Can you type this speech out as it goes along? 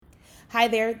Hi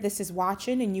there, this is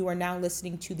Watchin, and you are now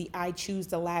listening to the I Choose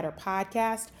the Ladder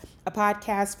podcast, a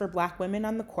podcast for Black women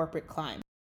on the corporate climb.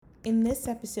 In this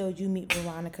episode, you meet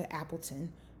Veronica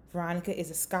Appleton. Veronica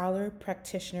is a scholar,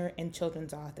 practitioner, and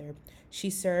children's author. She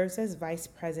serves as Vice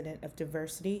President of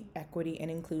Diversity, Equity,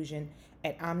 and Inclusion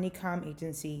at Omnicom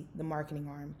Agency, the marketing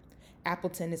arm.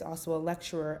 Appleton is also a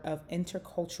lecturer of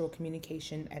intercultural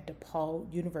communication at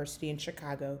DePaul University in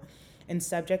Chicago and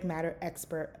subject matter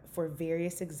expert for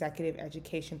various executive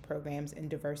education programs in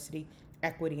diversity,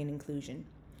 equity, and inclusion.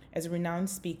 As a renowned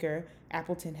speaker,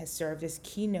 Appleton has served as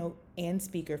keynote and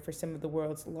speaker for some of the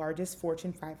world's largest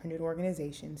Fortune 500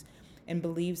 organizations and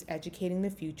believes educating the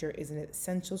future is an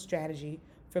essential strategy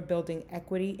for building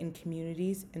equity in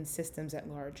communities and systems at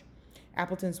large.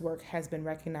 Appleton's work has been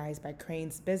recognized by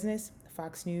Crain's Business,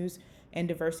 Fox News, and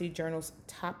Diversity Journal's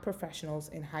top professionals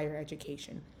in higher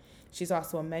education. She's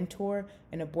also a mentor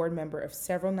and a board member of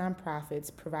several nonprofits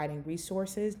providing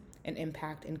resources and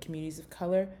impact in communities of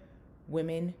color,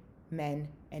 women, men,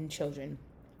 and children.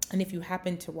 And if you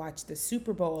happen to watch the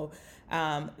Super Bowl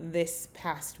this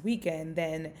past weekend,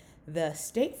 then the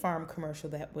State Farm commercial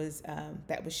that was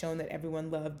shown that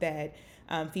everyone loved that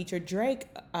featured Drake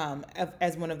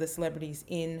as one of the celebrities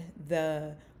in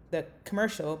the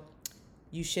commercial.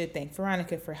 You should thank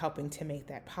Veronica for helping to make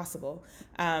that possible.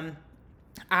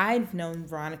 I've known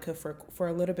Veronica for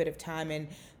a little bit of time, and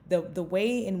the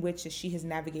way in which she has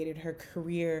navigated her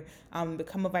career,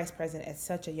 become a vice president at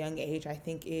such a young age, I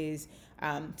think is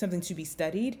something to be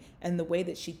studied. And the way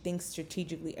that she thinks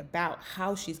strategically about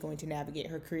how she's going to navigate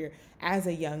her career as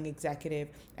a young executive,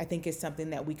 I think is something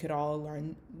that we could all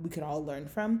learn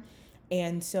from.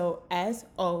 And so, as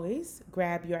always,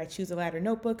 grab your I Choose a Ladder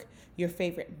notebook, your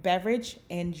favorite beverage,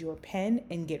 and your pen,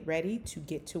 and get ready to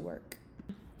get to work.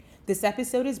 This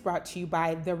episode is brought to you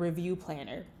by The Review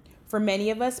Planner. For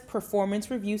many of us, performance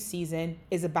review season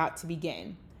is about to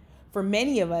begin. For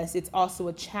many of us, it's also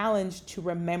a challenge to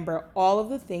remember all of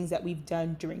the things that we've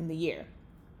done during the year.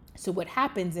 So what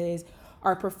happens is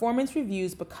our performance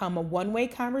reviews become a one-way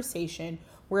conversation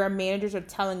where our managers are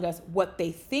telling us what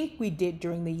they think we did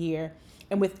during the year,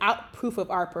 and without proof of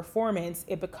our performance,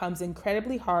 it becomes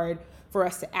incredibly hard for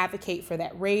us to advocate for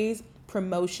that raise,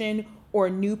 promotion, or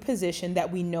new position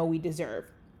that we know we deserve.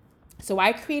 So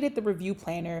I created the Review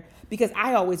Planner because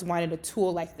I always wanted a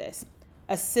tool like this,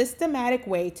 a systematic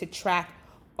way to track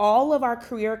all of our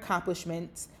career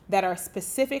accomplishments that are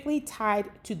specifically tied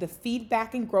to the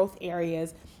feedback and growth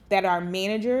areas that our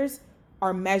managers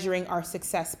are measuring our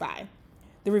success by.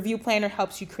 The Review Planner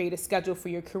helps you create a schedule for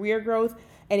your career growth,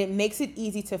 and it makes it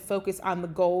easy to focus on the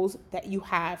goals that you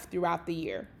have throughout the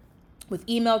year. With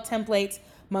email templates,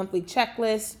 monthly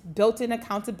checklists, built-in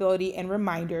accountability, and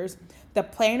reminders, the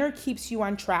planner keeps you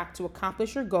on track to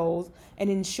accomplish your goals and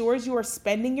ensures you are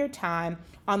spending your time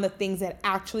on the things that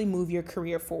actually move your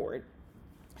career forward.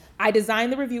 I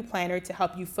designed the Review Planner to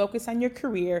help you focus on your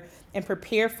career and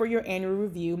prepare for your annual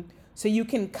review so you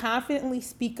can confidently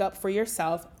speak up for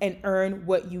yourself and earn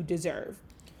what you deserve.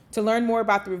 To learn more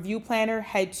about the Review Planner,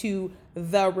 head to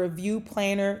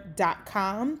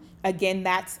thereviewplanner.com. Again,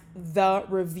 that's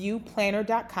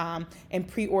thereviewplanner.com, and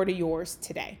pre-order yours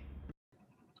today.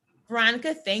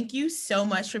 Veronica, thank you so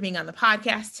much for being on the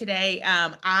podcast today.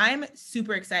 I'm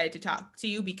super excited to talk to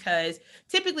you because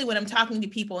typically when I'm talking to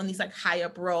people in these like high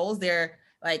up roles, they're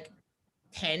like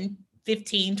 10,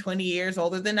 15, 20 years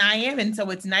older than I am. And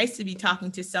so it's nice to be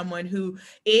talking to someone who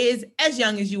is as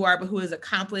young as you are, but who has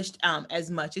accomplished as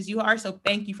much as you are. So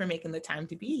thank you for making the time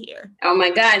to be here. Oh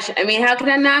my gosh. I mean, how could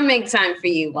I not make time for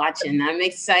you, Watchin? I'm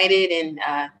excited and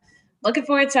looking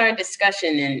forward to our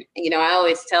discussion. And, I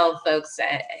always tell folks,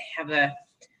 I have a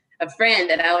friend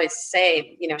that I always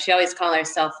say, she always calls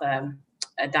herself a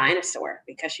dinosaur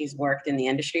because she's worked in the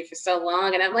industry for so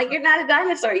long. And I'm like, you're not a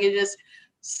dinosaur. You're just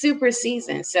super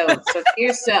seasoned. So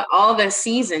here's to all the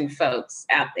seasoned folks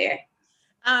out there.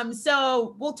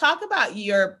 So we'll talk about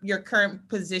your current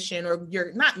position, or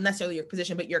your, not necessarily your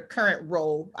position, but your current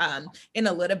role in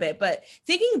a little bit. But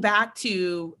thinking back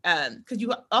to, because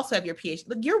you also have your PhD,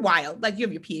 like you're wild, like you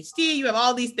have your PhD, you have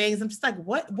all these things. I'm just like,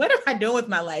 what am I doing with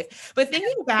my life? But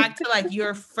thinking back to like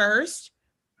your first,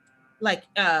 like,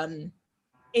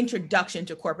 introduction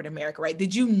to corporate America, right?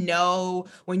 Did you know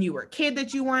when you were a kid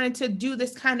that you wanted to do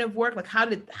this kind of work? Like how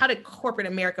did corporate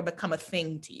America become a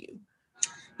thing to you?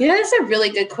 That's a really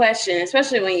good question,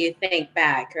 especially when you think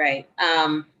back, right?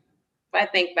 If I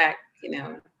think back,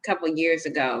 a couple of years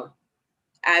ago,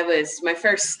 my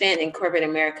first stint in corporate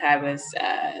America, I was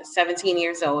 17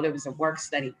 years old. It was a work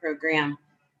study program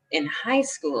in high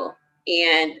school.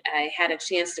 And I had a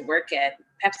chance to work at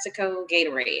PepsiCo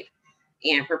Gatorade.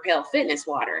 and Propel Fitness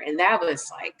water. And that was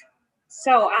like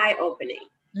so eye-opening.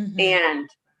 Mm-hmm. And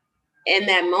in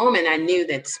that moment, I knew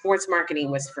that sports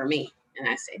marketing was for me. And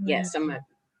I said, yes, I'm going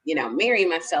to, marry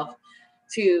myself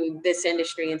to this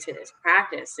industry and to this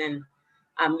practice. And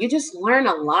you just learn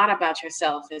a lot about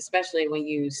yourself, especially when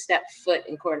you step foot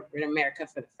in corporate America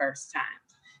for the first time.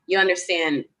 You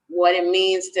understand what it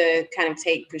means to kind of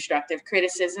take constructive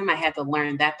criticism. I had to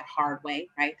learn that the hard way,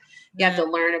 right? You have to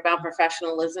learn about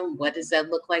professionalism. What does that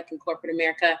look like in corporate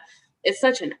America? It's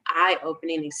such an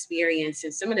eye-opening experience,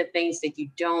 and some of the things that you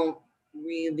don't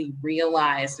really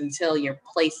realize until you're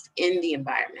placed in the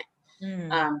environment.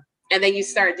 And then you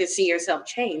start to see yourself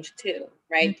change too,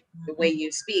 right? Mm-hmm. The way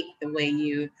you speak, the way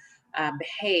you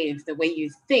behave, the way you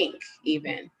think,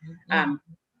 even. And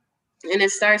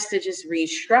it starts to just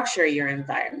restructure your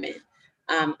environment.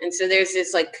 And so there's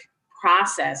this like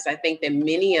process, I think, that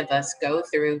many of us go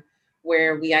through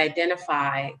where we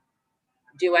identify,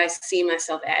 do I see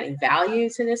myself adding value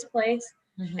to this place?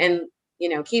 And,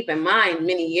 keep in mind,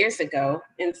 many years ago,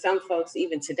 and some folks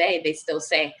even today, they still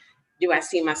say, do I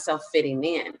see myself fitting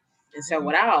in? And so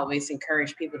what I always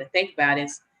encourage people to think about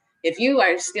is, if you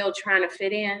are still trying to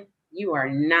fit in, you are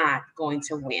not going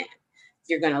to win.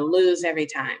 You're going to lose every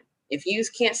time. If you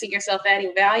can't see yourself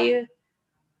adding value,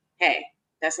 hey,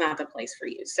 that's not the place for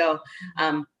you. So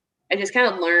I just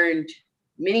kind of learned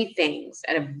many things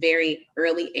at a very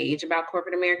early age about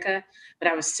corporate America, but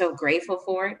I was so grateful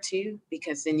for it too,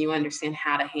 because then you understand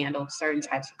how to handle certain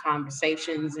types of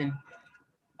conversations and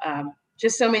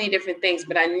just so many different things.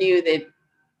 But I knew that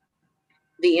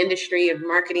the industry of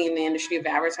marketing, the industry of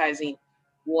advertising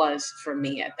was for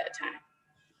me at that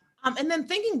time. And then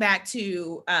thinking back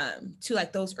to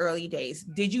like those early days,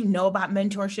 did you know about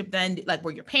mentorship then? Like, were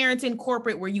your parents in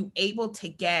corporate? Were you able to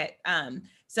get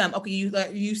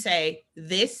you say,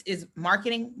 this is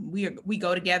marketing, we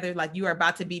go together, like you are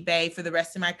about to be bae for the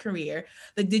rest of my career.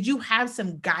 Like, did you have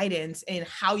some guidance in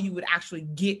how you would actually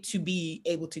get to be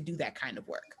able to do that kind of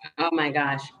work? Oh my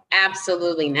gosh,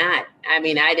 absolutely not. I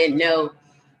mean, I didn't know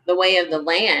the way of the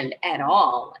land at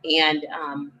all. And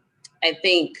I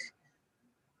think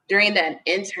during that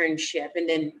internship, and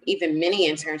then even many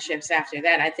internships after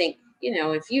that, I think,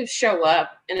 if you show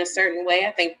up in a certain way,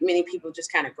 I think many people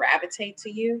just kind of gravitate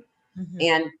to you.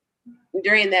 And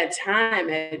during that time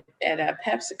at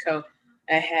PepsiCo,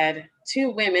 I had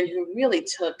two women who really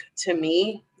took to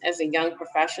me as a young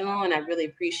professional, and I really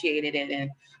appreciated it. And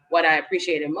what I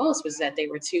appreciated most was that they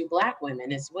were two Black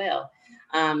women as well.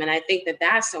 And I think that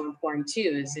that's so important too,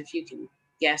 is if you can,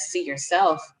 see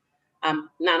yourself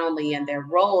not only in their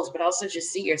roles, but also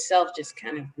just see yourself just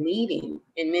kind of leading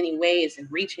in many ways and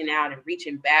reaching out and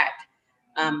reaching back.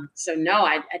 So no,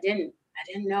 I didn't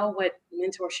know what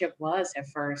mentorship was at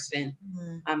first. And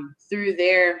through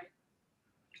their,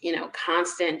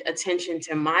 constant attention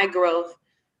to my growth,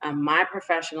 my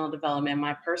professional development,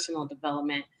 my personal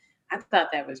development, I thought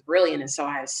that was brilliant. And so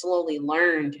I slowly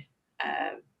learned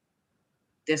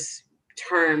this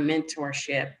term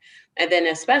mentorship. And then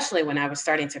especially when I was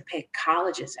starting to pick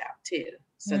colleges out too.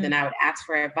 So then I would ask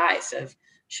for advice of,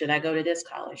 should I go to this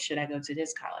college? Should I go to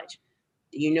this college?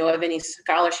 Do you know of any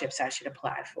scholarships I should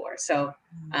apply for? So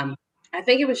I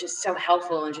think it was just so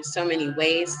helpful in just so many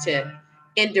ways to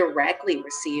indirectly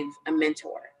receive a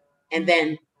mentor. And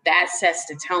then that sets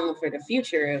the tone for the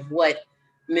future of what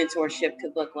mentorship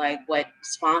could look like, what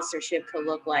sponsorship could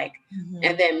look like.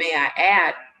 And then may I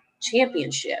add,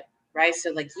 championship, right?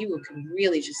 So like you can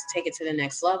really just take it to the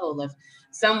next level of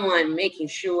someone making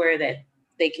sure that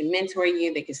they can mentor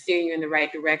you, they can steer you in the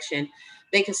right direction,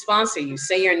 they can sponsor you,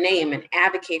 say your name and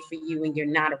advocate for you when you're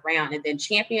not around. And then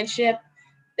championship,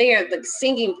 they are like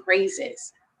singing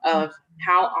praises of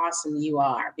how awesome you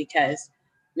are, because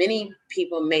many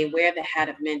people may wear the hat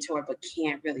of mentor, but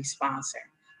can't really sponsor.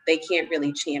 They can't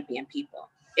really champion people.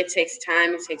 It takes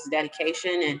time, it takes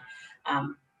dedication.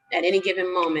 And at any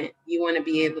given moment, you want to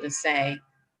be able to say,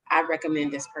 I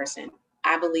recommend this person.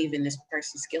 I believe in this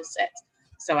person's skill set.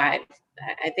 So I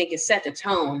think it set the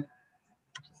tone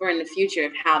for in the future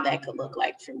of how that could look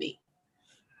like for me.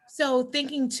 So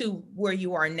thinking to where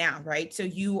you are now, right? So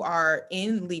you are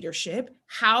in leadership.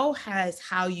 How has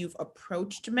how you've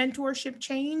approached mentorship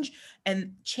changed?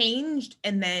 And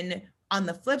then on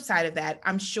the flip side of that,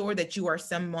 I'm sure that you are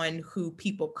someone who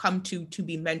people come to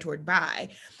be mentored by.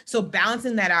 So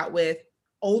balancing that out with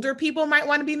older people might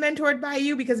want to be mentored by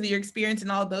you because of your experience and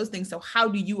all of those things. So how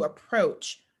do you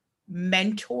approach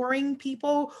mentoring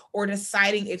people or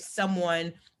deciding if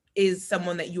someone is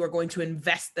someone that you are going to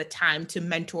invest the time to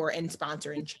mentor and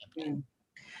sponsor and champion?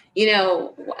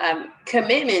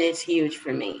 Commitment is huge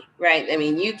for me, right? I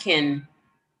mean, you can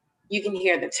you can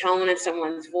hear the tone in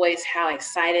someone's voice, how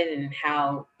excited and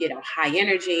how, high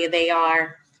energy they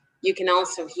are. You can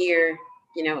also hear,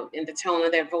 in the tone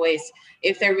of their voice,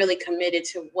 if they're really committed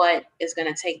to what is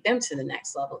going to take them to the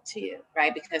next level too,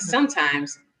 right? Because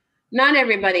sometimes not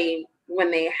everybody,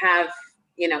 when they have,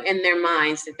 in their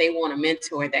minds that they want a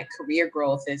mentor, that career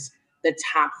growth is the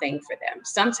top thing for them.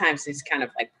 Sometimes it's kind of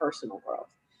like personal growth.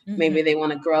 Maybe they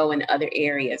want to grow in other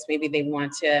areas. Maybe they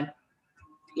want to,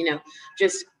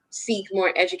 just seek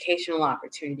more educational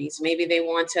opportunities. Maybe they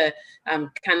want to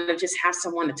kind of just have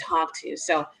someone to talk to.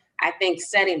 So I think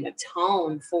setting the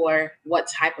tone for what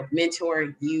type of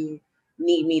mentor you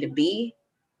need me to be,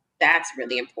 that's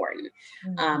really important.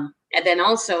 And then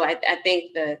also, I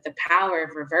think the power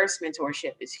of reverse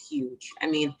mentorship is huge. I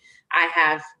mean, I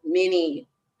have many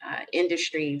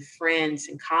industry friends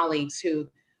and colleagues who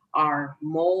are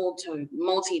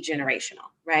multi-generational,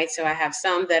 right? So I have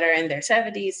some that are in their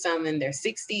 70s, some in their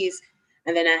 60s,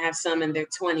 and then I have some in their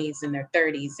 20s and their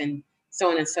 30s, and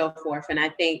so on and so forth. And I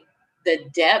think the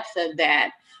depth of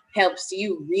that helps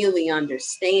you really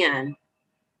understand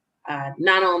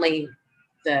not only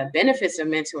the benefits of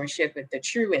mentorship, but the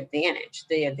true advantage.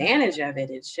 The advantage of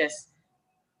it is just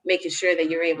making sure that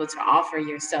you're able to offer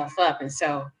yourself up. And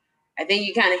so I think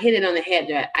you kind of hit it on the head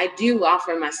that I do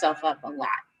offer myself up a lot.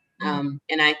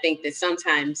 And I think that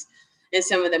sometimes in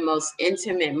some of the most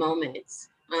intimate moments,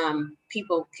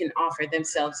 people can offer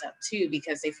themselves up too,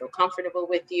 because they feel comfortable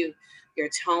with you. Your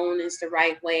tone is the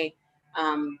right way.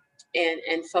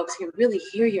 And folks can really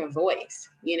hear your voice.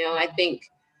 I think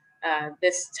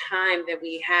this time that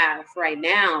we have right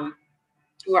now,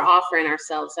 we're offering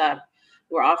ourselves up.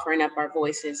 We're offering up our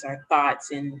voices, our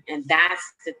thoughts, and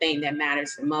that's the thing that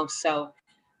matters the most. So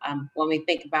when we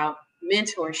think about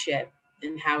mentorship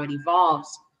and how it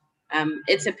evolves,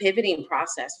 it's a pivoting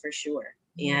process for sure.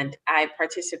 And I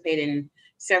participate in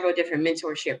several different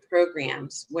mentorship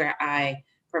programs where I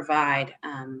provide,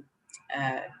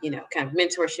 kind of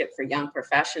mentorship for young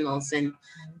professionals. And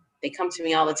they come to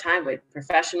me all the time with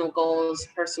professional goals,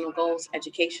 personal goals,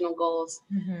 educational goals,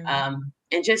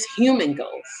 and just human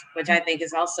goals, which I think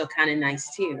is also kind of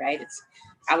nice too, right?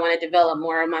 I want to develop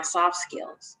more of my soft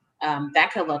skills.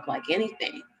 That could look like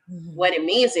anything. What it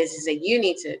means is that you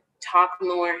need to talk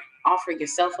more, offer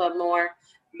yourself up more,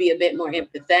 be a bit more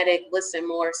empathetic, listen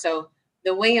more. So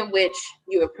the way in which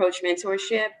you approach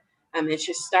mentorship, it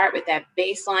should start with that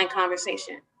baseline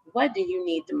conversation. What do you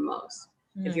need the most?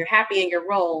 If you're happy in your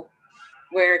role,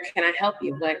 where can I help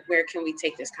you? Where can we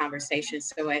take this conversation?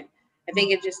 So I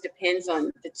think it just depends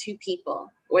on the two people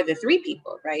or the three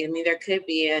people, right? I mean, there could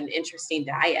be an interesting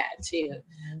dyad too,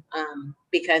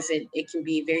 because it can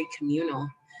be very communal,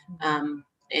 and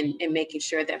making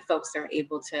sure that folks are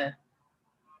able to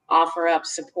offer up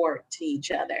support to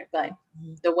each other. But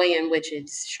the way in which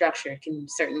it's structured can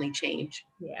certainly change.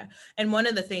 Yeah. And one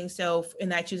of the things, so in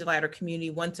the I Choose the Ladder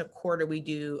community, once a quarter, we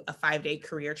do a 5-day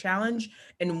career challenge.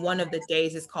 And one of the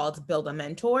days is called Build a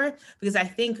Mentor, because I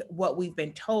think what we've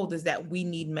been told is that we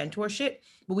need mentorship,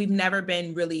 but we've never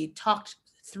been really talked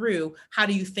through how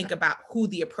do you think about who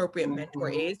the appropriate mentor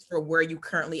is for where you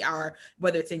currently are,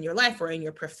 whether it's in your life or in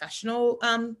your professional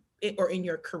or in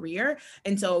your career.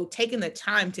 And so taking the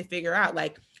time to figure out,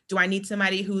 like, do I need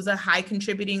somebody who's a high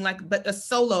contributing, but a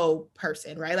solo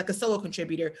person, right? Like a solo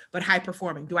contributor, but high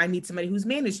performing? Do I need somebody who's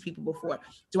managed people before?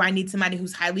 Do I need somebody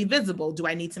who's highly visible? Do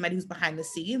I need somebody who's behind the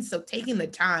scenes? So taking the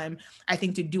time, I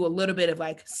think, to do a little bit of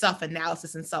like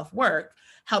self-analysis and self-work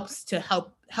helps to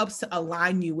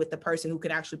align you with the person who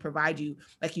can actually provide you,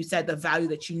 like you said, the value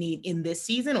that you need in this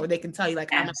season, or they can tell you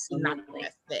like, I'm actually not the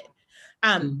best fit.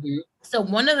 So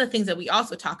one of the things that we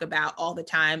also talk about all the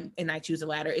time in I Choose the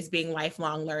Ladder is being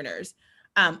lifelong learners.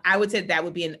 I would say that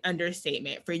would be an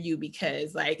understatement for you,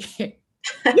 because like you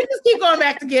just keep going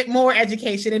back to get more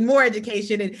education and more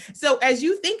education. And so as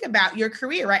you think about your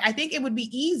career, right, I think it would be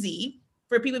easy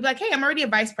for people to be like, hey, I'm already a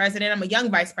vice president. I'm a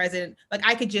young vice president. Like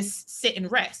I could just sit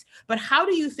and rest. But how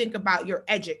do you think about your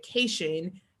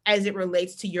education as it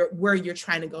relates to where you're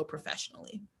trying to go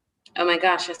professionally? Oh my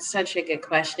gosh, that's such a good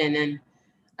question. And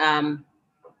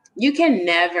you can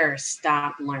never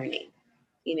stop learning.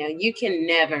 You can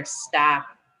never stop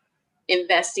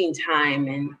investing time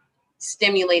and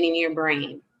stimulating your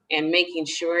brain and making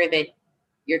sure that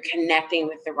you're connecting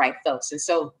with the right folks. And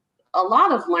so a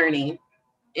lot of learning,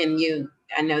 and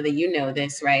I know that you know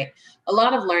this, right? A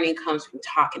lot of learning comes from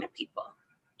talking to people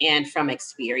and from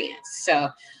experience. So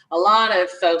a lot of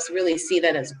folks really see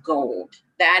that as gold.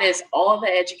 That is all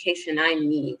the education I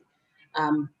need.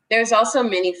 There's also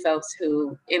many folks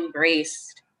who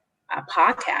embraced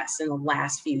podcasts in the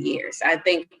last few years. I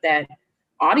think that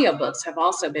audiobooks have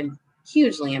also been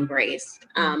hugely embraced.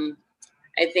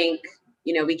 I think,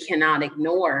 we cannot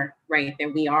ignore, right,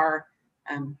 that we are,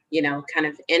 kind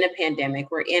of in a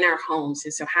pandemic. We're in our homes.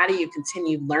 And so how do you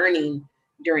continue learning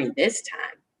during this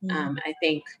time? I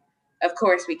think, of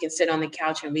course, we can sit on the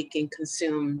couch and we can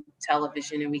consume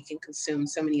television and we can consume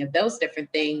so many of those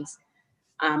different things.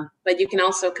 But you can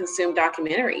also consume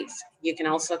documentaries. You can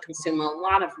also consume a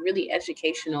lot of really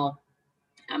educational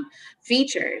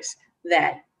features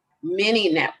that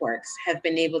many networks have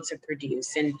been able to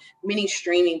produce and many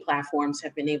streaming platforms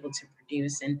have been able to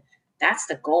produce. And that's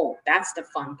the goal. That's the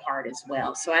fun part as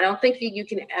well. So I don't think that you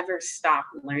can ever stop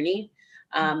learning.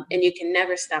 And you can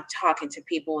never stop talking to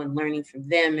people and learning from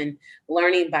them and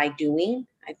learning by doing.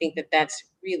 I think that that's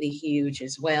really huge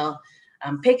as well.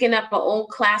 Picking up an old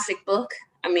classic book.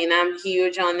 I mean, I'm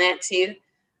huge on that too.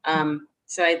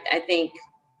 So I think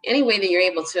any way that you're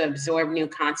able to absorb new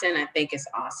content, I think is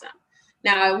awesome.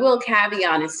 Now, I will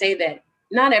caveat and say that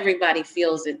not everybody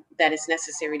feels that it's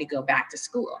necessary to go back to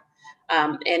school.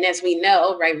 And as we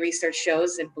know, right, research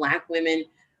shows that Black women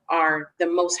are the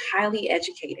most highly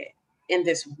educated in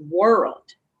this world,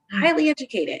 highly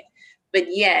educated, but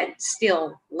yet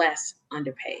still less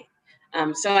underpaid.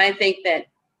 So I think that,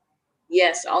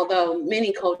 yes, although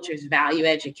many cultures value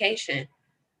education,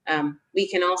 we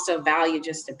can also value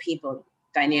just the people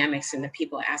dynamics and the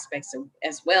people aspects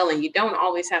as well. And you don't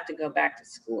always have to go back to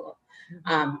school.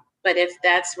 But if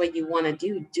that's what you want to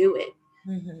do, do it.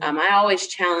 I always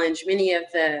challenge many of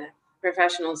the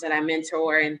professionals that I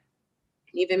mentor and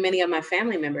even many of my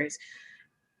family members,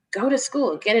 go to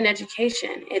school, get an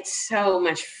education. It's so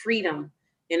much freedom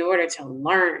in order to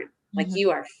learn. Like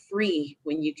you are free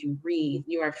when you can read.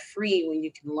 You are free when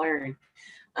you can learn.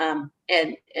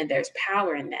 And there's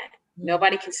power in that.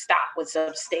 Nobody can stop what's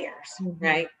upstairs,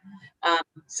 right?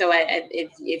 So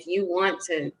if you want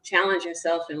to challenge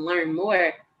yourself and learn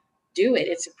more, do it.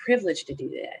 It's a privilege to do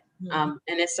that. And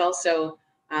it's also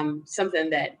something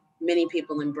that many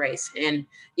people embrace. And,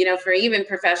 for even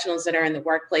professionals that are in the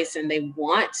workplace and they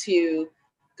want to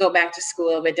go back to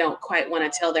school, but don't quite want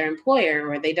to tell their employer,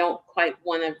 or they don't quite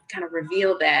want to kind of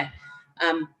reveal that.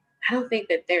 I don't think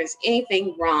that there's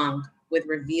anything wrong with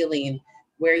revealing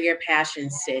where your passion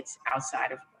sits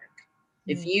outside of work.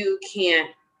 If you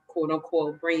can't, quote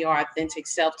unquote, bring your authentic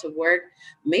self to work,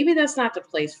 maybe that's not the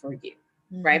place for you,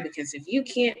 right? Because if you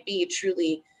can't be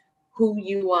truly who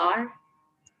you are,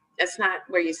 that's not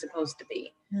where you're supposed to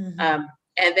be.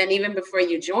 And then even before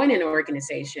you join an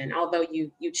organization, although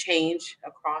you change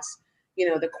across,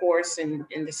 the course and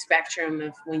the spectrum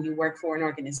of when you work for an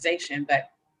organization, but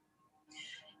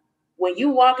when you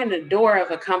walk in the door of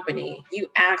a company, you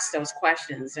ask those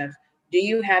questions of, do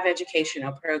you have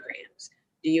educational programs?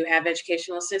 Do you have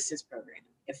educational assistance programs?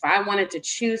 If I wanted to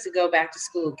choose to go back to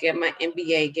school, get my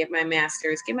MBA, get my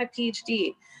master's, get my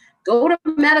PhD, go to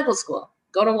medical school,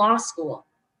 go to law school,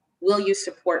 will you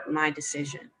support my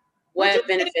decision? What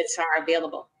benefits are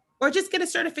available? Or just get a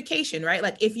certification, right?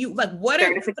 Like if you, what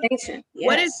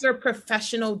is your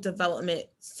professional development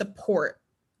support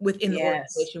within the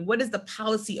organization? What is the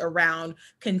policy around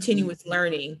continuous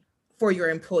learning for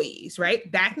your employees,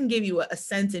 right? That can give you a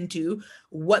sense into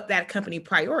what that company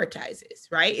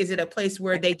prioritizes, right? Is it a place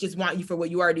where they just want you for what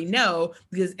you already know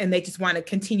and they just want to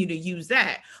continue to use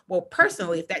that? Well,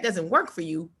 personally, if that doesn't work for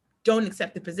you, don't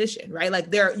accept the position, right?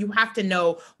 Like you have to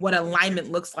know what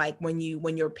alignment looks like when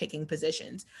you're picking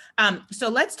positions. So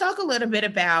let's talk a little bit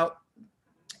about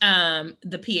the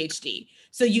PhD.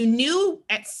 So you knew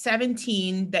at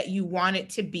 17 that you wanted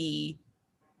to be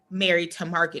married to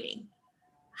marketing.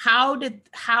 How did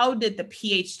the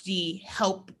PhD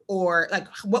help, or like,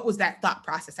 what was that thought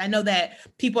process? I know that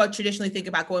people traditionally think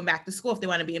about going back to school if they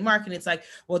want to be in marketing. It's like,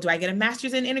 well, do I get a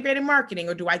master's in integrated marketing,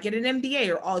 or do I get an MBA,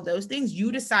 or all those things?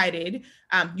 You decided,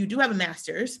 you do have a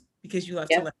master's because you love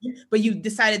to learn, but you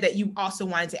decided that you also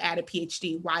wanted to add a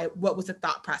PhD. Why? What was the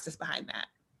thought process behind that?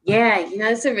 Yeah,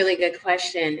 that's a really good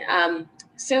question.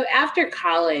 So after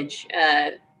college,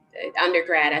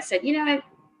 undergrad, I said,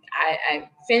 I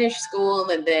finished school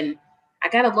and then I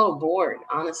got a little bored,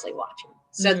 honestly, watching.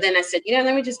 So then I said,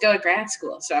 let me just go to grad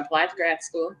school. So I applied to grad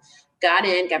school, got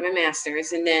my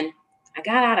master's, and then I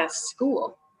got out of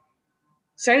school,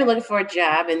 started looking for a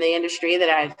job in the industry that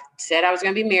I said I was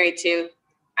going to be married to.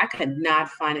 I could not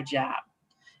find a job.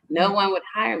 No one would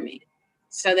hire me.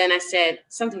 So then I said,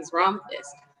 something's wrong with this.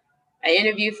 I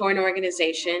interviewed for an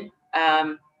organization,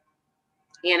 and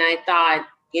I thought,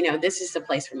 this is the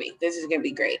place for me. This is going to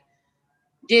be great.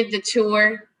 Did the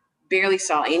tour, barely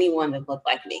saw anyone that looked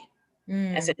like me.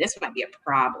 I said, this might be a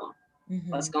problem.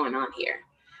 What's going on here?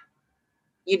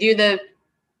 You do the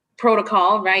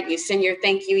protocol, right? You send your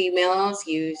thank you emails.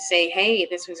 You say, hey,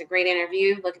 this was a great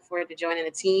interview. Looking forward to joining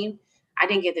the team. I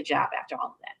didn't get the job after all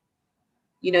of that.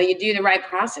 You know, you do the right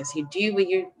process. You do what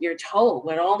you're told,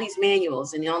 what all these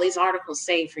manuals and all these articles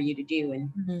say for you to do,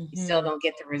 and you still don't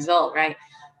get the result, right?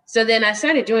 So then I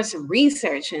started doing some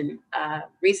research and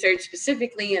research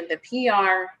specifically in the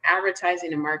PR,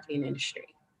 advertising, and marketing industry.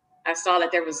 I saw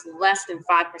that there was less than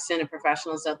 5% of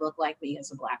professionals that look like me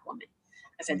as a Black woman.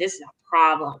 I said, this is a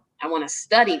problem. I want to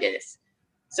study this.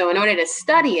 So in order to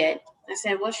study it, I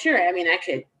said, well, sure. I mean, I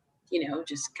could, you know,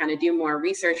 just kind of do more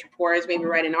research reports, maybe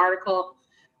write an article.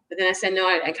 But then I said, no,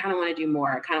 I kind of want to do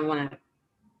more. I kind of want to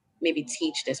maybe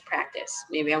teach this practice.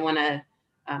 Maybe I want to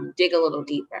dig a little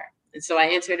deeper. And so I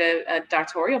entered a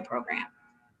doctoral program.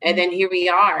 And then here we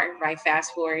are, right?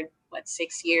 Fast forward,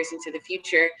 6 years into the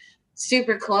future,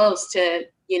 super close to,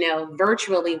 you know,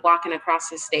 virtually walking across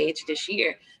the stage this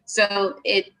year. So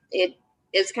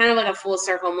it's kind of like a full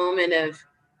circle moment of,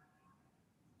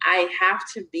 I have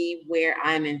to be where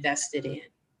I'm invested in.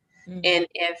 Mm-hmm. And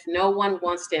if no one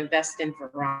wants to invest in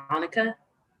Veronica,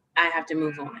 I have to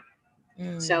move on.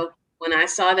 Mm-hmm. So when I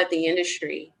saw that the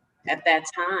industry at that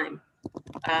time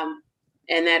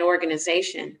and that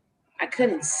organization, I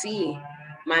couldn't see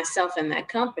myself in that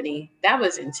company, that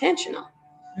was intentional.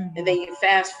 Mm-hmm. And then you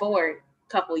fast forward a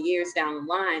couple of years down the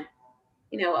line,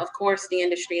 you know, of course, the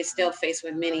industry is still faced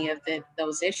with many of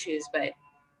those issues, but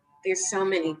there's so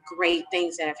many great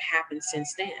things that have happened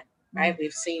since then, right? Mm-hmm.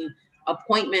 We've seen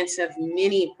appointments of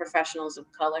many professionals of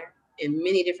color in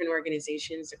many different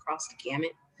organizations across the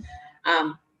gamut.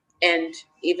 And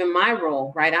even my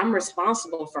role, right? I'm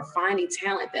responsible for finding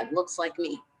talent that looks like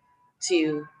me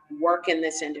to work in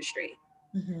this industry.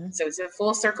 Mm-hmm. So it's a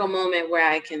full circle moment where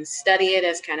I can study it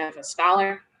as kind of a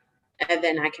scholar, and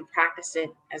then I can practice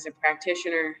it as a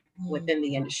practitioner within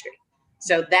the industry.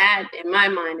 So that, in my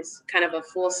mind, is kind of a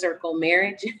full circle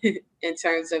marriage in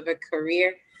terms of a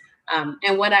career.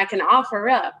 And what I can offer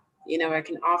up, you know, I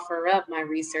can offer up my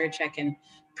research. I can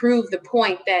prove the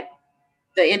point that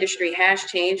the industry has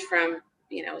changed from,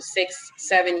 you know,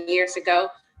 6-7 years ago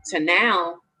to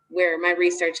now, where my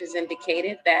research has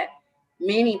indicated that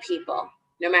many people,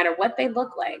 no matter what they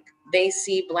look like, they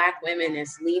see Black women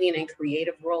as leading in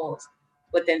creative roles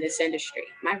within this industry.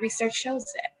 My research shows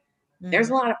that. There's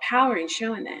a lot of power in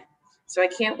showing that. So I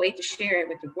can't wait to share it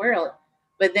with the world,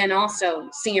 but then also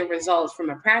seeing results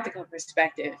from a practical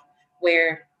perspective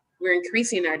where we're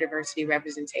increasing our diversity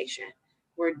representation.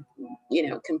 We're, you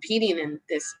know, competing in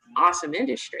this awesome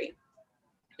industry,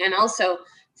 and also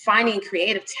finding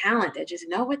creative talent that just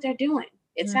know what they're doing.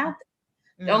 It's out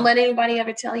there. Don't let anybody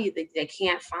ever tell you that they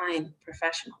can't find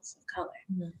professionals of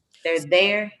color. They're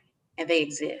there and they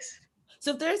exist.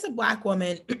 So if there's a Black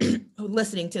woman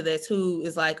listening to this who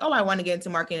is like, oh, I want to get into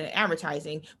marketing and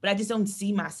advertising, but I just don't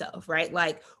see myself, right?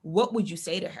 Like, what would you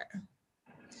say to her?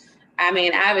 I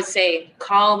mean, I would say,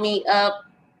 call me up.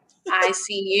 I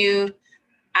see you.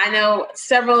 I know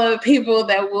several other people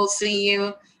that will see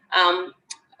you.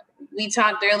 We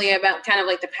talked earlier about kind of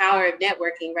like the power of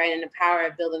networking, right? And the power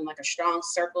of building like a strong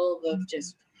circle of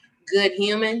just good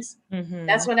humans. Mm-hmm.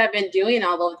 That's what I've been doing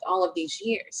all of these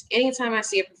years. Anytime I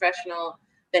see a professional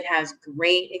that has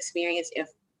great experience, if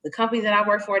the company that I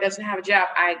work for doesn't have a job,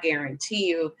 I guarantee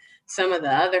you some of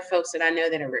the other folks that I know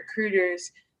that are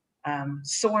recruiters,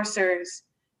 sourcers,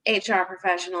 HR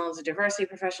professionals, diversity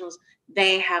professionals,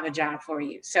 they have a job for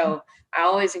you. So I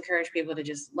always encourage people to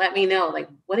just let me know like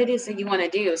what it is that you want to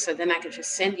do. So then I can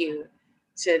just send you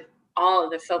to all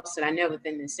of the folks that I know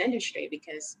within this industry,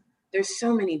 because there's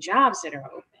so many jobs that are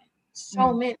open,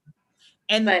 so many.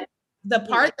 And the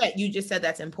part that you just said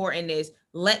that's important is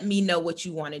let me know what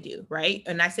you want to do, right?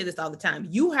 And I say this all the time.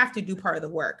 You have to do part of the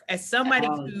work. As somebody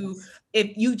who,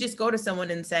 if you just go to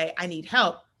someone and say, I need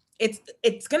help,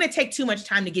 it's going to take too much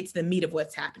time to get to the meat of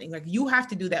what's happening. Like you have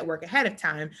to do that work ahead of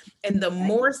time. And the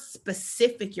more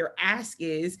specific your ask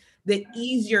is, the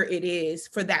easier it is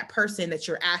for that person that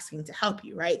you're asking to help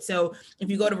you, right? So if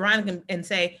you go to Veronica and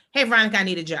say, hey, Veronica, I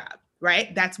need a job,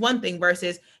 right? That's one thing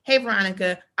versus, hey,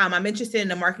 Veronica, I'm interested in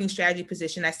a marketing strategy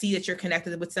position. I see that you're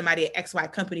connected with somebody at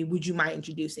XY company. Would you mind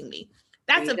introducing me?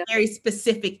 That's a very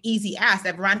specific, easy ask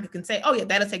that Veronica can say, oh yeah,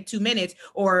 that'll take 2 minutes,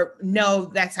 or no,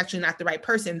 that's actually not the right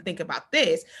person. Think about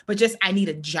this, but just, I need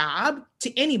a job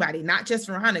to anybody, not just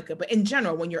Veronica, but in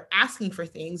general, when you're asking for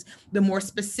things, the more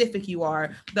specific you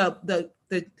are, the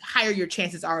higher your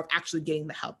chances are of actually getting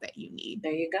the help that you need.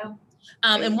 There you go.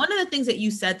 And one of the things that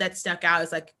you said that stuck out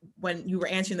is like, when you were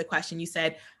answering the question, you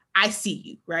said, I see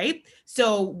you, right?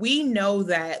 So we know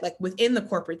that like within the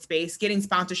corporate space, getting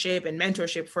sponsorship and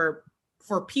mentorship for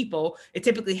for people, it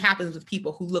typically happens with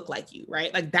people who look like you,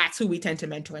 right? Like that's who we tend to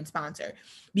mentor and sponsor.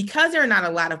 Because there are not a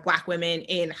lot of Black women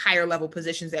in higher level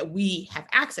positions that we have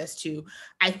access to,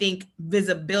 I think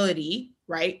visibility,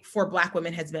 right, for Black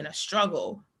women has been a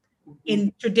struggle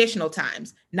in traditional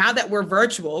times. Now that we're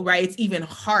virtual, right, it's even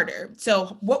harder.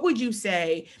 So what would you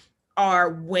say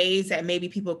are ways that maybe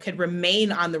people could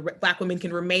remain on the Black women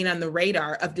can remain on the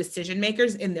radar of decision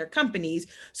makers in their companies,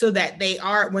 so that they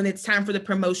are, when it's time for the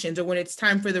promotions or when it's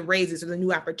time for the raises or the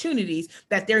new opportunities,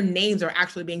 that their names are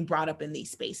actually being brought up in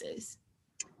these spaces?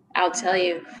 I'll tell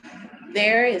you,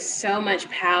 there is so much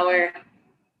power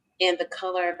in the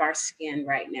color of our skin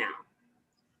right now.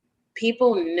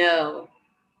 People know,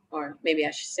 or maybe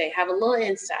I should say, have a little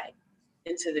insight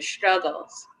into the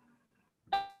struggles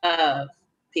of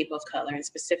people of color, and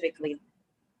specifically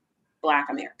Black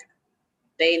America.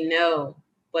 They know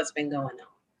what's been going on.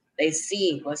 They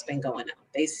see what's been going on.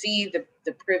 They see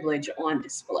the privilege on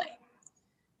display.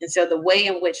 And so the way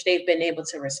in which they've been able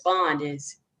to respond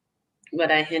is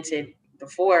what I hinted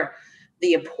before,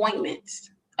 the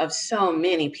appointments of so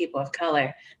many people of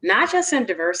color, not just in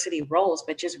diversity roles,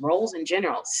 but just roles in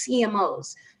general,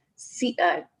 CMOs,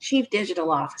 Chief Digital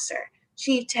Officer,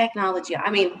 Chief Technology.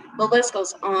 I mean, the list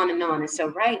goes on and on. And so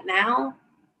right now,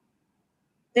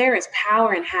 there is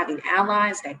power in having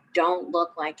allies that don't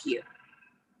look like you.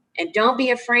 And don't be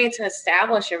afraid to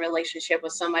establish a relationship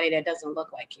with somebody that doesn't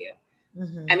look like you.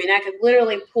 Mm-hmm. I mean, I could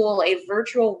literally pull a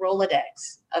virtual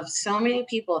Rolodex of so many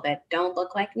people that don't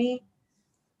look like me,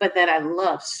 but that I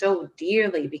love so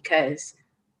dearly because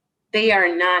they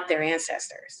are not their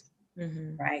ancestors,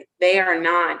 right? They are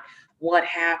not what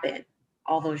happened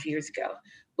all those years ago.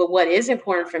 But what is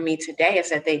important for me today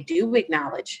is that they do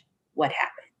acknowledge what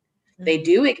happened. They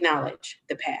do acknowledge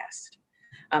the past.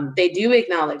 They do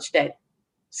acknowledge that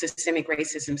systemic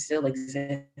racism still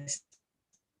exists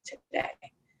today.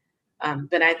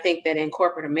 But I think that in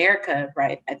corporate America,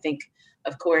 right, I think,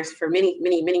 of course, for many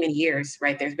years,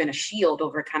 right, there's been a shield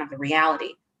over kind of the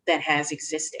reality that has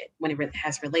existed when it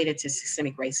has related to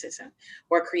systemic racism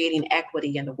or creating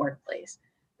equity in the workplace.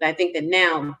 But I think that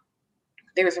now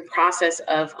there's a process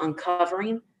of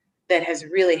uncovering that has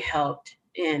really helped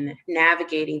in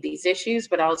navigating these issues,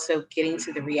 but also getting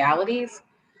to the realities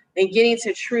and getting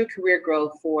to true career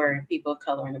growth for people of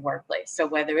color in the workplace. So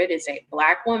whether it is a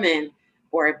Black woman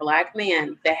or a Black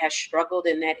man that has struggled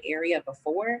in that area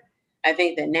before, I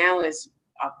think that now is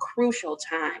a crucial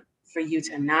time for you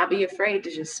to not be afraid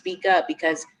to just speak up,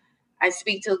 because I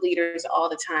speak to leaders all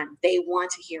the time. They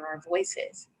want to hear our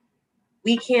voices.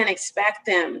 We can't expect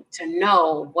them to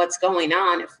know what's going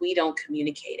on if we don't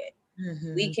communicate it.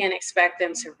 Mm-hmm. We can't expect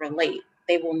them to relate.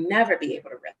 They will never be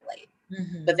able to relate,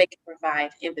 but they can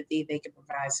provide empathy. They can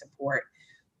provide support.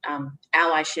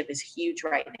 Allyship is huge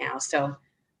right now. So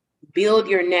build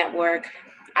your network.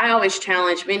 I always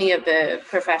challenge many of the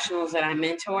professionals that I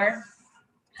mentor.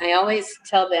 I always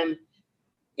tell them,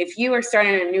 if you are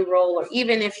starting a new role, or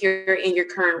even if you're in your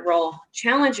current role,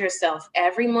 challenge yourself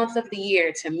every month of the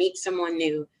year to meet someone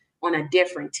new on a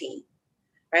different team,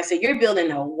 right? So you're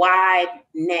building a wide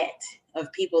net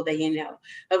of people that you know.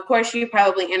 Of course, you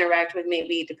probably interact with,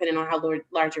 maybe depending on how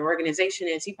large your organization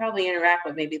is, you probably interact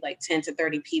with maybe like 10 to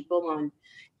 30 people on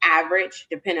average,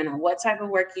 depending on what type of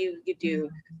work you do,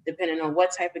 depending on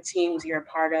what type of teams you're a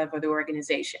part of or the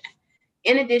organization.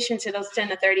 In addition to those 10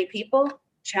 to 30 people,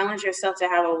 challenge yourself to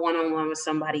have a one-on-one with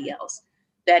somebody else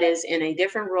that is in a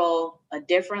different role, a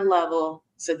different level,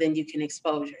 so then you can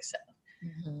expose yourself.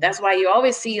 That's why you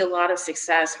always see a lot of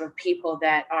success for people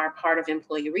that are part of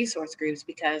employee resource groups,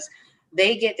 because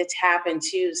they get to tap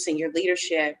into senior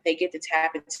leadership. They get to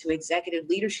tap into executive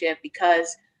leadership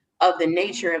because of the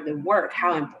nature of the work,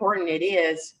 how important it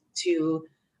is to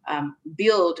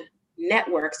build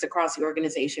networks across the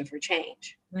organization for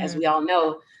change. As we all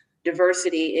know,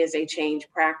 diversity is a change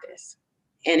practice.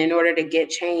 And in order to get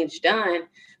change done,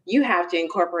 you have to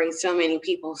incorporate so many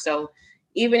people. So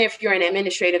even if you're an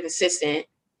administrative assistant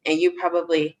and you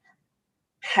probably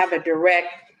have a direct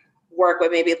work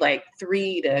with maybe like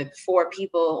 3 to 4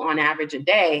 people on average a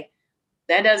day,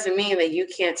 that doesn't mean that you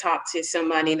can't talk to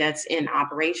somebody that's in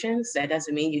operations. That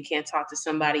doesn't mean you can't talk to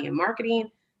somebody in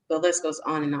marketing. The list goes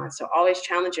on and on. So always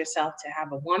challenge yourself to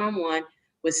have a one-on-one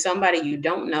with somebody you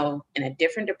don't know in a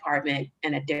different department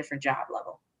and a different job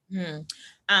level.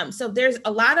 So there's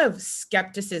a lot of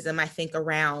skepticism, I think,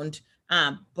 around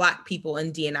Black people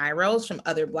in D&I roles from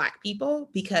other Black people,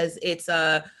 because it's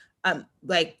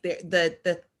like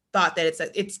the thought that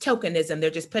it's tokenism. They're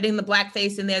just putting the Black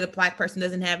face in there. The Black person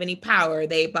doesn't have any power.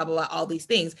 They blah, blah, blah, all these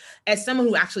things. As someone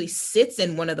who actually sits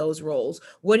in one of those roles,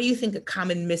 what do you think a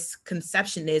common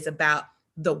misconception is about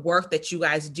the work that you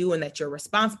guys do and that you're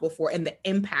responsible for and the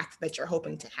impact that you're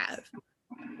hoping to have?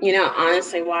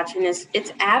 Honestly, watching this,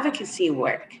 it's advocacy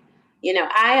work.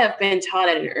 I have been taught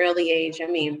at an early age. I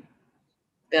mean,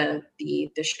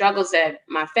 the struggles that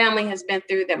my family has been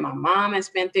through, that my mom has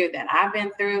been through, that I've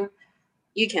been through,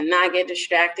 you cannot get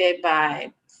distracted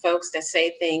by folks that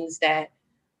say things that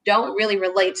don't really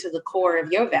relate to the core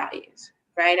of your values,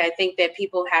 right? I think that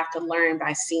people have to learn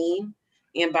by seeing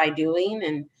and by doing.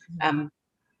 And,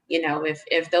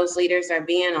 if those leaders are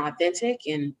being authentic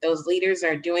and those leaders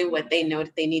are doing what they know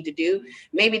that they need to do,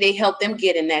 maybe they help them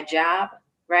get in that job,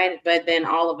 right? But then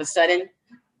all of a sudden,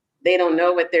 they don't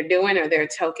know what they're doing or they're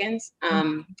tokens.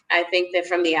 I think that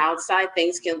from the outside,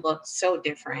 things can look so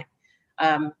different.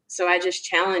 So I just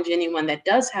challenge anyone that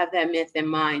does have that myth in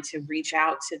mind to reach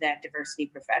out to that diversity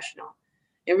professional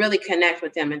and really connect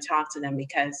with them and talk to them,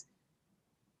 because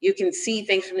you can see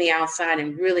things from the outside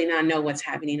and really not know what's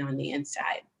happening on the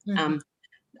inside.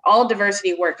 All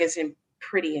diversity work isn't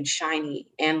pretty and shiny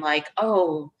and like,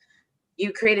 oh,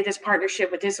 you created this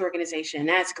partnership with this organization.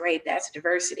 That's great. That's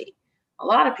diversity. A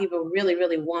lot of people really,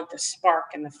 really want the spark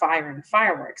and the fire and the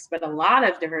fireworks, but a lot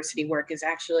of diversity work is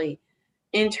actually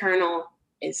internal,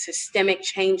 it's systemic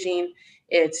changing,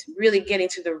 it's really getting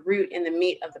to the root and the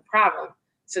meat of the problem.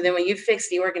 So then when you fix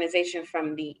the organization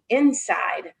from the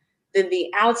inside, then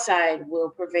the outside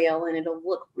will prevail and it'll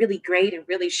look really great and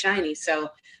really shiny. So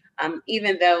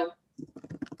even though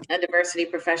a diversity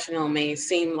professional may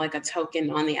seem like a token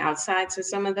on the outside to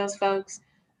some of those folks,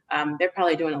 they're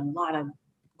probably doing a lot of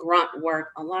grunt work,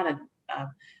 a lot of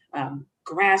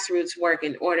grassroots work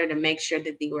in order to make sure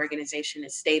that the organization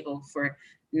is stable for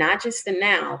not just the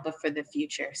now, but for the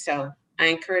future. So I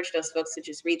encourage those folks to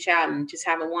just reach out and just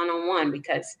have a one-on-one,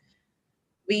 because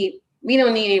we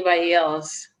don't need anybody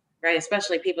else, right?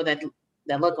 Especially people that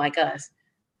look like us,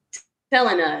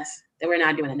 telling us that we're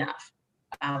not doing enough.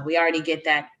 We already get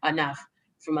that enough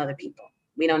from other people.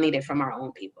 We don't need it from our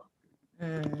own people.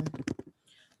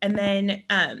 And then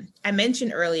I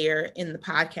mentioned earlier in the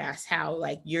podcast how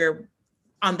like you're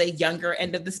on the younger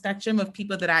end of the spectrum of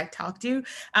people that I talk to.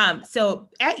 So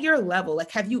at your level, like,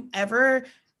 have you ever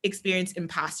experienced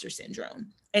imposter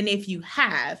syndrome? And if you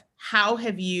have, how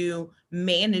have you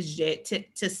managed it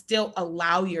to still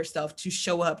allow yourself to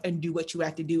show up and do what you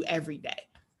have to do every day?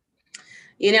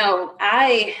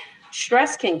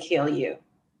 Stress can kill you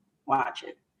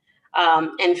watching,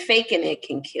 and faking it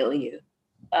can kill you.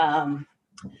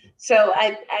 So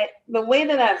the way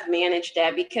that I've managed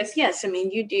that, because yes, I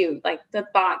mean, you do, like, the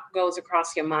thought goes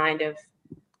across your mind of,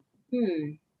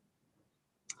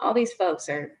 all these folks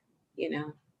are,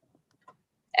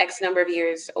 X number of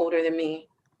years older than me.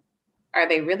 Are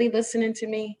they really listening to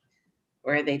me?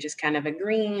 Or are they just kind of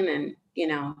agreeing? And,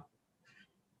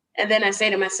 and then I say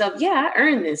to myself, yeah, I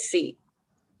earned this seat.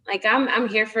 Like, I'm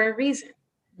here for a reason.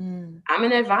 I'm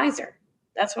an advisor.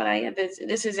 That's what I am.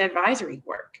 This is advisory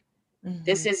work.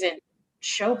 This isn't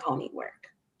show pony work.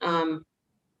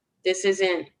 This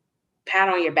isn't pat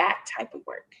on your back type of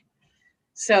work.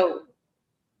 So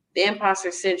the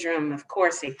imposter syndrome, of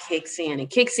course, it kicks in. It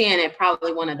kicks in at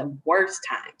probably one of the worst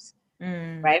times,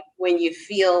 right? When you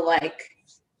feel like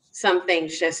some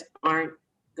things just aren't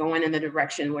going in the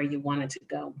direction where you wanted to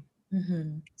go.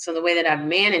 So the way that I've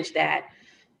managed that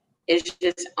is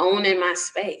just owning my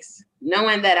space,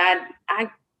 knowing that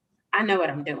I know what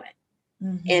I'm doing.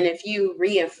 And if you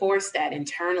reinforce that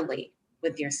internally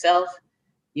with yourself,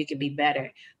 you can be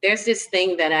better. There's this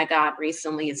thing that I got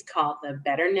recently. It's called the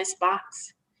Betterness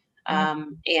Box.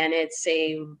 And it's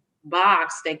a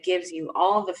box that gives you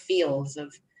all the feels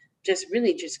of just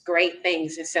really just great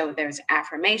things. And so there's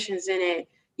affirmations in it.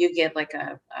 You get like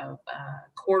a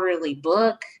quarterly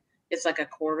book. It's like a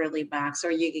quarterly box,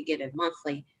 or you could get it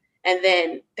monthly. And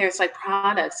then there's like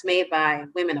products made by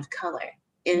women of color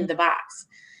in the box.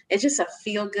 It's just a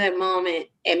feel good moment.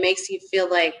 It makes you feel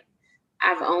like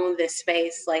I've owned this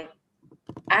space. Like,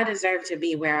 I deserve to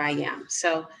be where I am.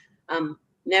 So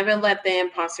never let the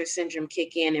imposter syndrome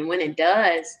kick in. And when it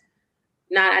does,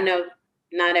 I know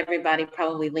not everybody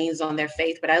probably leans on their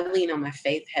faith, but I lean on my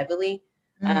faith heavily.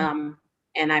 And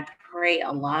I pray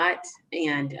a lot.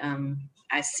 And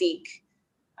I seek,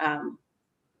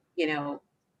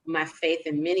 my faith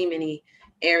in many, many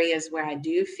areas where I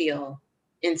do feel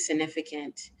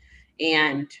insignificant.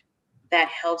 And that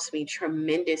helps me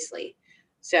tremendously.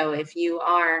 So if you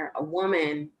are a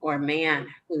woman or a man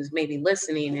who's maybe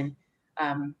listening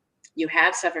and you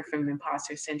have suffered from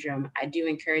imposter syndrome, I do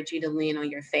encourage you to lean on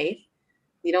your faith.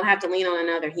 You don't have to lean on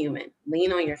another human.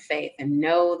 Lean on your faith and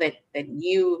know that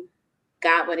you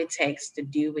got what it takes to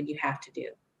do what you have to do.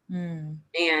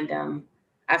 And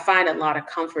I find a lot of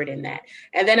comfort in that.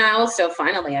 And then I also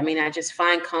finally, I mean, I just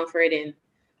find comfort in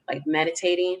like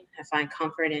meditating. I find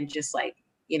comfort in just like,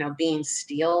 being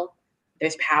still.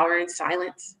 There's power in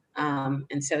silence.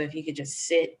 And so if you could just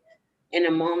sit in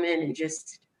a moment and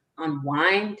just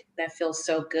unwind, that feels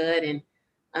so good. And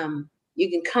you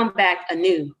can come back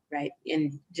anew, right?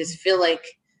 And just feel like,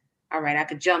 all right, I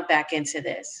could jump back into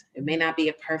this. It may not be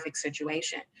a perfect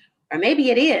situation, or maybe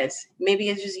it is. Maybe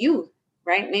it's just you,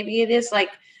 right? Maybe it is like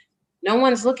no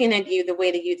one's looking at you the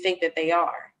way that you think that they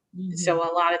are. Mm-hmm. So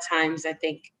a lot of times I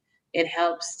think it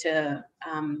helps to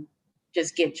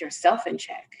just get yourself in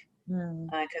check,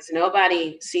 because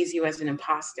nobody sees you as an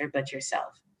imposter but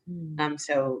yourself.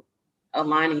 So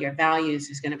aligning your values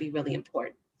is going to be really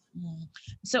important.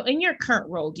 So in your current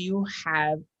role, do you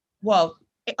have, well,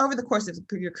 over the course of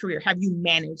your career, have you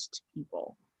managed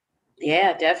people?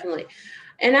 Yeah, definitely.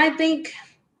 And I think,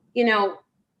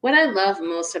 what I love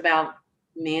most about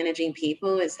managing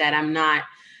people is that I'm not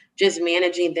just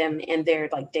managing them in their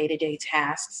like day-to-day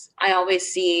tasks. I always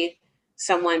see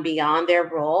someone beyond their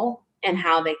role and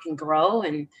how they can grow.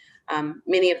 And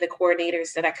many of the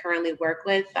coordinators that I currently work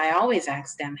with, I always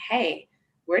ask them, hey,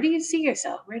 where do you see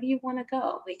yourself? Where do you want to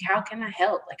go? Like, how can I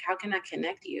help? Like, how can I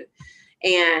connect you?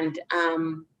 And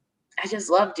I just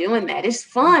love doing that. It's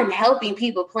fun helping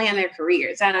people plan their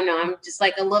careers. I don't know. I'm just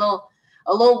like a little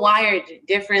wired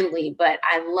differently, but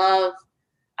I love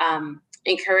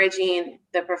encouraging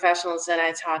the professionals that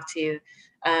I talk to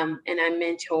and I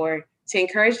mentor to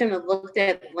encourage them to look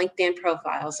at LinkedIn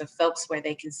profiles of folks where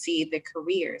they can see the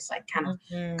careers, like kind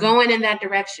of going in that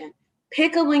direction.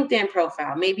 Pick a LinkedIn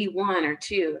profile, maybe one or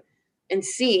two, and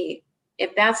see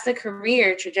if that's the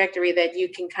career trajectory that you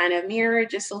can kind of mirror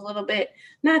just a little bit.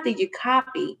 Not that you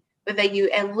copy, but that you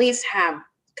at least have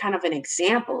kind of an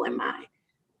example in mind.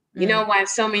 You know why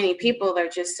so many people are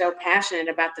just so passionate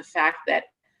about the fact that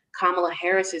Kamala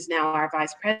Harris is now our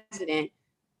vice president.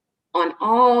 On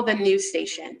all the news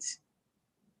stations,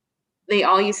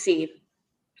 all you see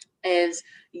is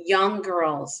young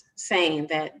girls saying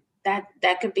that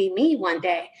could be me one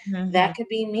day. That could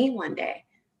be me one day.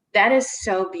 That is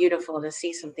so beautiful to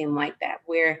see something like that,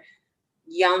 where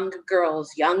young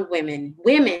girls, young women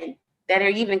that are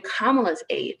even Kamala's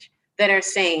age, that are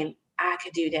saying, I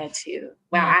could do that too.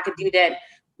 Wow, I could do that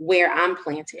where I'm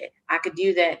planted. I could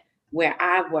do that where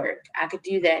I work. I could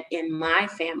do that in my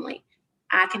family.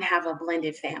 I can have a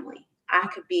blended family. I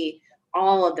could be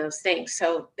all of those things.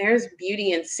 So there's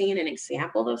beauty in seeing an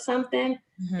example of something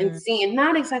and seeing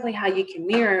not exactly how you can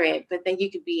mirror it, but then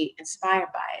you could be inspired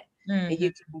by it and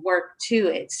you can work to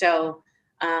it. So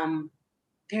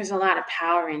there's a lot of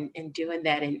power in doing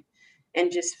that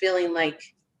and just feeling like,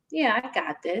 yeah, I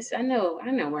got this. I know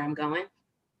where I'm going.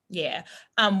 Yeah.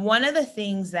 One of the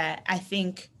things that I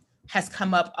think has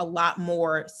come up a lot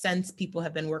more since people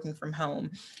have been working from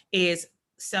home is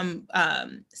some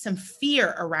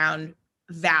fear around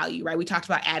value, right? We talked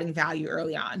about adding value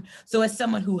early on. So as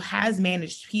someone who has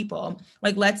managed people,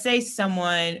 like let's say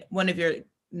one of your,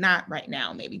 not right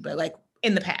now maybe, but like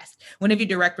in the past, one of your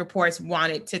direct reports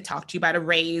wanted to talk to you about a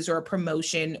raise or a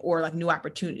promotion or like new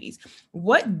opportunities.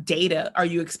 What data are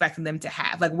you expecting them to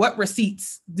have? Like what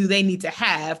receipts do they need to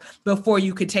have before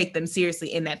you could take them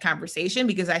seriously in that conversation?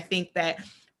 Because I think that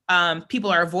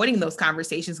people are avoiding those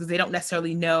conversations because they don't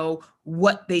necessarily know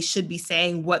what they should be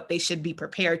saying, what they should be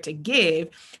prepared to give,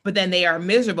 but then they are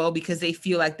miserable because they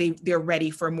feel like they're ready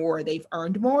for more, they've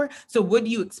earned more. So what do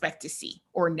you expect to see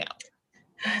or no?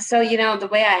 So, the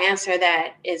way I answer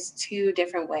that is two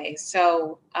different ways.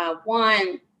 So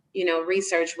one,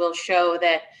 research will show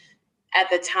that at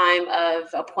the time of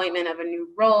appointment of a new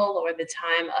role or the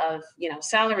time of,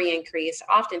 salary increase,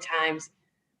 oftentimes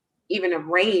even a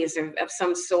raise of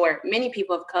some sort, many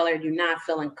people of color do not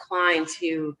feel inclined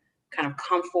to kind of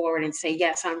come forward and say,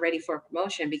 yes, I'm ready for a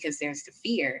promotion, because there's the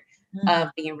fear of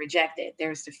being rejected.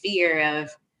 There's the fear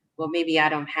of, well, maybe I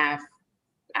don't have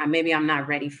maybe I'm not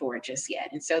ready for it just yet.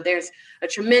 And so there's a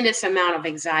tremendous amount of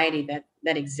anxiety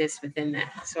that exists within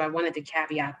that. So I wanted to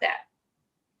caveat that.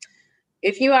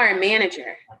 If you are a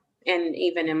manager, and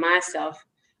even in myself,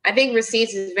 I think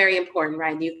receipts is very important,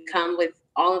 right? You come with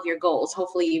all of your goals.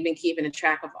 Hopefully you've been keeping a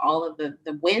track of all of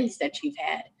the wins that you've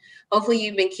had. Hopefully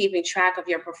you've been keeping track of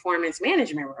your performance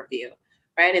management review,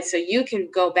 right? And so you can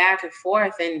go back and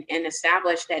forth and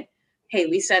establish that, hey,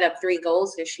 we set up 3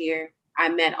 goals this year. I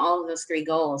met all of those 3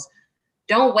 goals.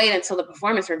 Don't wait until the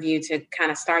performance review to kind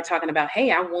of start talking about,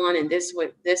 hey, I won in this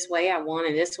way, I won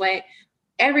in this way.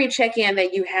 Every check-in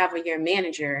that you have with your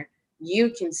manager,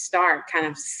 you can start kind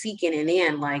of seeking it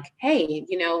in, like, hey,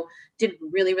 did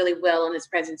really, really well on this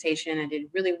presentation. I did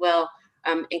really well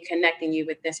in connecting you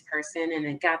with this person, and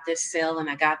I got this sale, and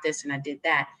I got this, and I did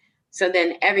that. So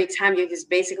then every time you're just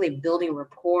basically building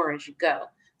rapport as you go.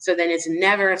 So then it's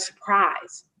never a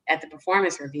surprise at the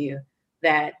performance review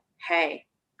that, hey,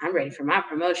 I'm ready for my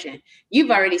promotion.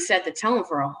 You've already set the tone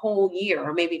for a whole year,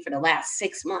 or maybe for the last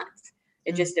 6 months.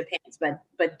 It just depends.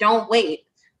 But don't wait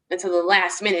until the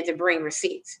last minute to bring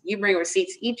receipts. You bring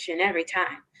receipts each and every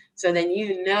time. So then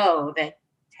you know that,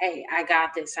 hey, I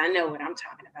got this. I know what I'm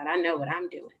talking about. I know what I'm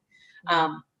doing.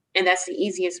 And that's the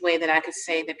easiest way that I could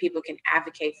say that people can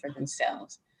advocate for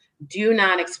themselves. Do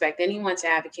not expect anyone to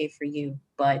advocate for you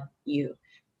but you.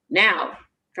 Now,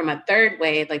 from a third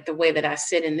way, like the way that I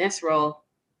sit in this role,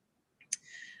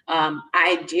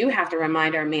 I do have to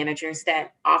remind our managers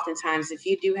that oftentimes if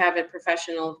you do have a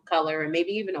professional of color, or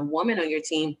maybe even a woman on your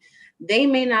team, they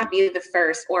may not be the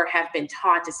first or have been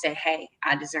taught to say, hey,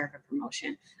 I deserve a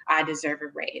promotion. I deserve a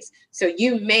raise. So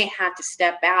you may have to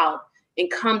step out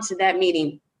and come to that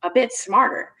meeting a bit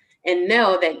smarter and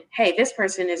know that, hey, this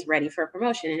person is ready for a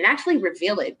promotion, and actually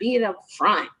reveal it, be it up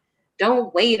front.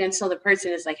 Don't wait until the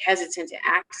person is like hesitant to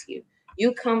ask you.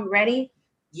 You come ready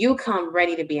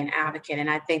to be an advocate. And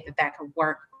I think that that could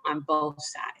work on both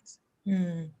sides.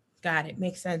 Got it.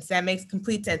 Makes sense. That makes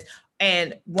complete sense.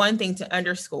 And one thing to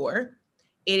underscore,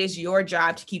 it is your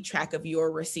job to keep track of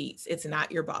your receipts. It's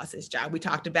not your boss's job. We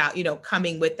talked about,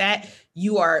 coming with that.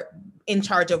 You are in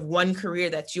charge of one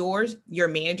career that's yours. Your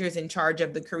manager is in charge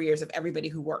of the careers of everybody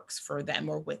who works for them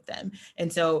or with them.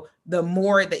 And so the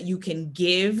more that you can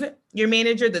give your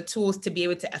manager the tools to be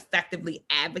able to effectively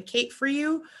advocate for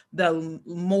you, the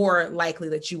more likely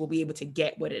that you will be able to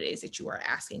get what it is that you are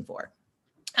asking for.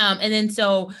 And then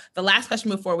so the last question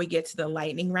before we get to the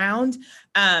lightning round,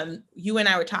 you and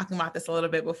I were talking about this a little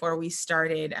bit before we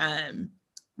started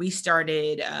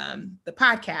the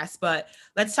podcast, but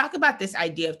let's talk about this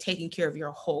idea of taking care of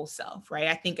your whole self, right?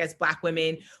 I think as Black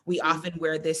women, we often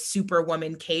wear this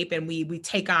superwoman cape, and we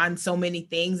take on so many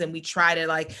things, and we try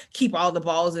to keep all the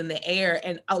balls in the air.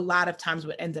 And a lot of times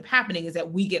what ends up happening is that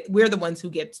we're the ones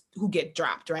who get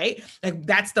dropped, right? Like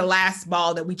that's the last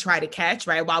ball that we try to catch,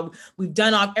 right? While we've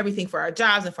done everything for our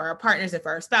jobs and for our partners and for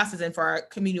our spouses and for our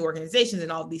community organizations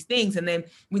and all of these things. And then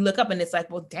we look up and it's like,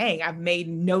 well, dang, I've made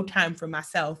no time for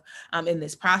myself in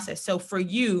this process. So for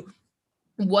you,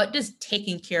 what does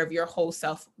taking care of your whole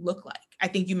self look like? I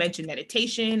think you mentioned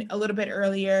meditation a little bit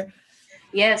earlier.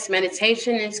 Yes,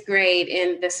 meditation is great.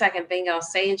 And the second thing I'll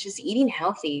say is just eating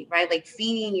healthy, right? Like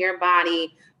feeding your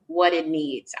body what it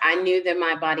needs. I knew that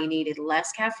my body needed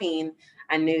less caffeine.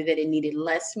 I knew that it needed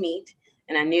less meat.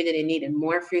 And I knew that it needed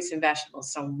more fruits and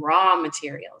vegetables, so raw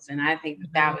materials. And I think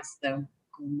that was the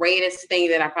greatest thing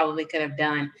that I probably could have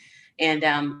done. And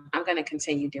I'm going to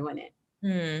continue doing it.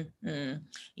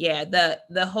 Yeah,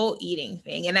 the whole eating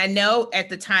thing. And I know at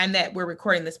the time that we're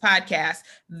recording this podcast,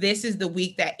 this is the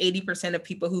week that 80% of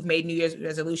people who've made New Year's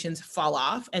resolutions fall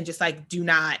off and just do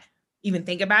not even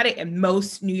think about it. And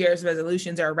most New Year's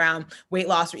resolutions are around weight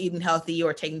loss or eating healthy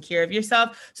or taking care of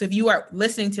yourself. So if you are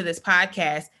listening to this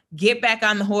podcast, get back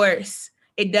on the horse.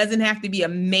 It doesn't have to be a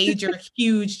major,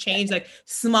 huge change.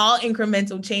 Small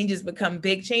incremental changes become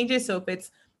big changes. So if it's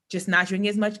just not drinking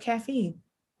as much caffeine,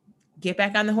 get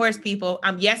back on the horse, people.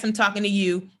 Yes, I'm talking to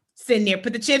you sitting there.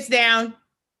 Put the chips down.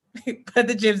 Put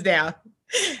the chips down.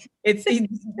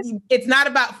 It's not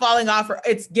about falling off, or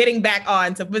it's getting back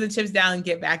on. So put the chips down and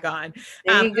get back on.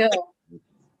 There you go.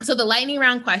 So the lightning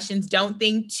round questions, don't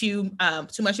think too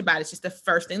much about it. It's just the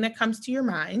first thing that comes to your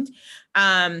mind.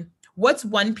 What's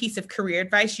one piece of career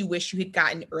advice you wish you had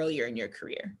gotten earlier in your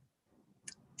career?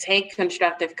 Take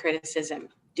constructive criticism.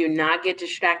 Do not get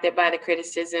distracted by the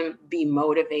criticism. Be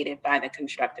motivated by the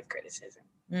constructive criticism.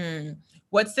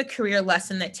 What's the career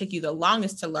lesson that took you the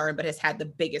longest to learn but has had the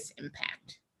biggest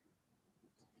impact?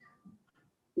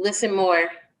 Listen more,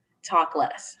 talk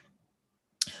less.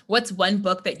 What's one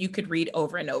book that you could read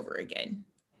over and over again?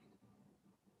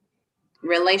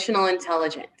 Relational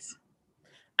Intelligence.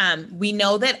 We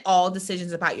know that all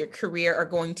decisions about your career are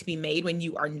going to be made when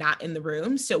you are not in the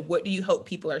room. So what do you hope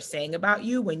people are saying about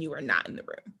you when you are not in the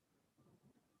room?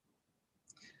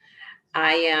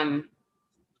 I am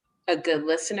a good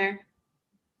listener.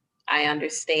 I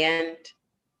understand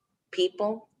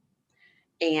people,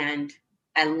 and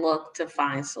I look to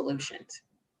find solutions.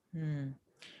 And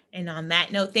on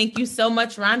that note, thank you so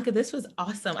much, Veronica. This was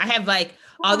awesome. I have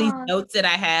all these notes that I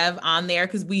have on there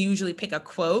because we usually pick a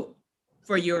quote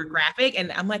for your graphic.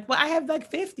 And I'm like, well, I have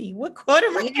 50. What quote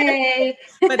am I going to?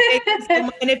 But thank you so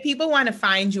much. And if people want to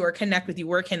find you or connect with you,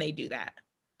 where can they do that?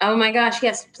 Oh my gosh,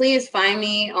 yes. Please find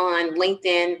me on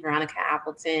LinkedIn, Veronica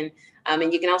Appleton.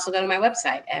 And you can also go to my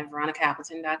website at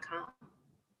veronicaappleton.com.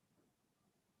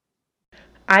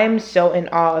 I am so in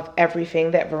awe of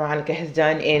everything that Veronica has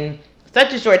done in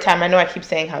such a short time. I know I keep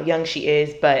saying how young she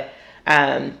is, but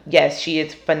yes, she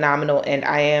is phenomenal, and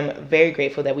I am very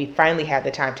grateful that we finally had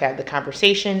the time to have the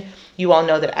conversation. You all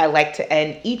know that I like to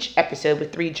end each episode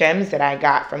with 3 gems that I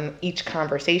got from each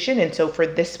conversation, and so for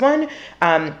this one,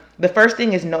 the first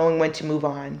thing is knowing when to move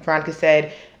on. Veronica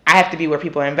said, I have to be where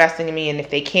people are investing in me, and if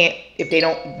they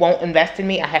won't invest in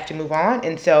me, I have to move on.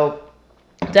 And so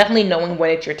definitely knowing when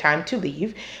it's your time to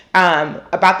leave.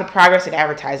 About the progress in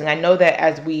advertising, I know that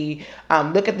as we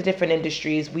look at the different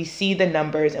industries, we see the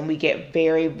numbers and we get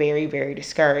very, very, very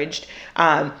discouraged.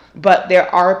 But there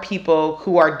are people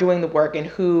who are doing the work and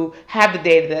who have the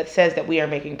data that says that we are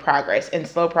making progress, and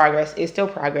slow progress is still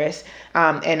progress.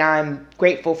 And I'm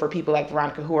grateful for people like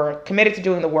Veronica who are committed to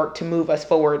doing the work to move us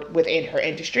forward within her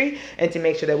industry and to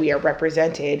make sure that we are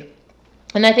represented.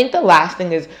 And I think the last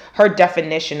thing is her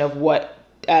definition of what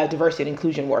diversity and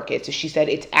inclusion work is. So she said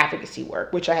it's advocacy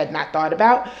work, which I had not thought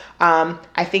about.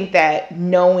 I think that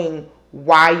knowing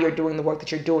why you're doing the work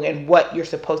that you're doing and what you're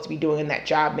supposed to be doing in that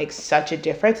job makes such a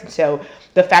difference. And so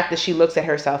the fact that she looks at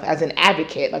herself as an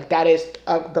advocate, like that is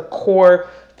the core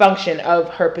function of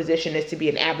her position, is to be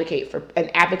an advocate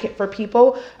for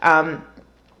people.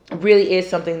 Really is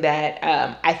something that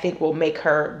I think will make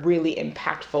her really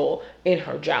impactful in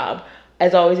her job.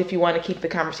 As always, if you want to keep the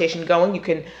conversation going, you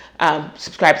can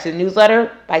subscribe to the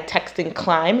newsletter by texting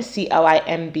CLIMB,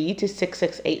 C-L-I-M-B, to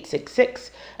 66866.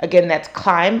 Again, that's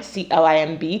CLIMB,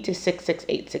 C-L-I-M-B, to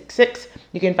 66866.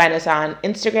 You can find us on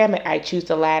Instagram at I Choose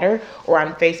the Ladder or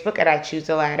on Facebook at I Choose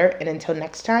the Ladder. And until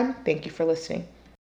next time, thank you for listening.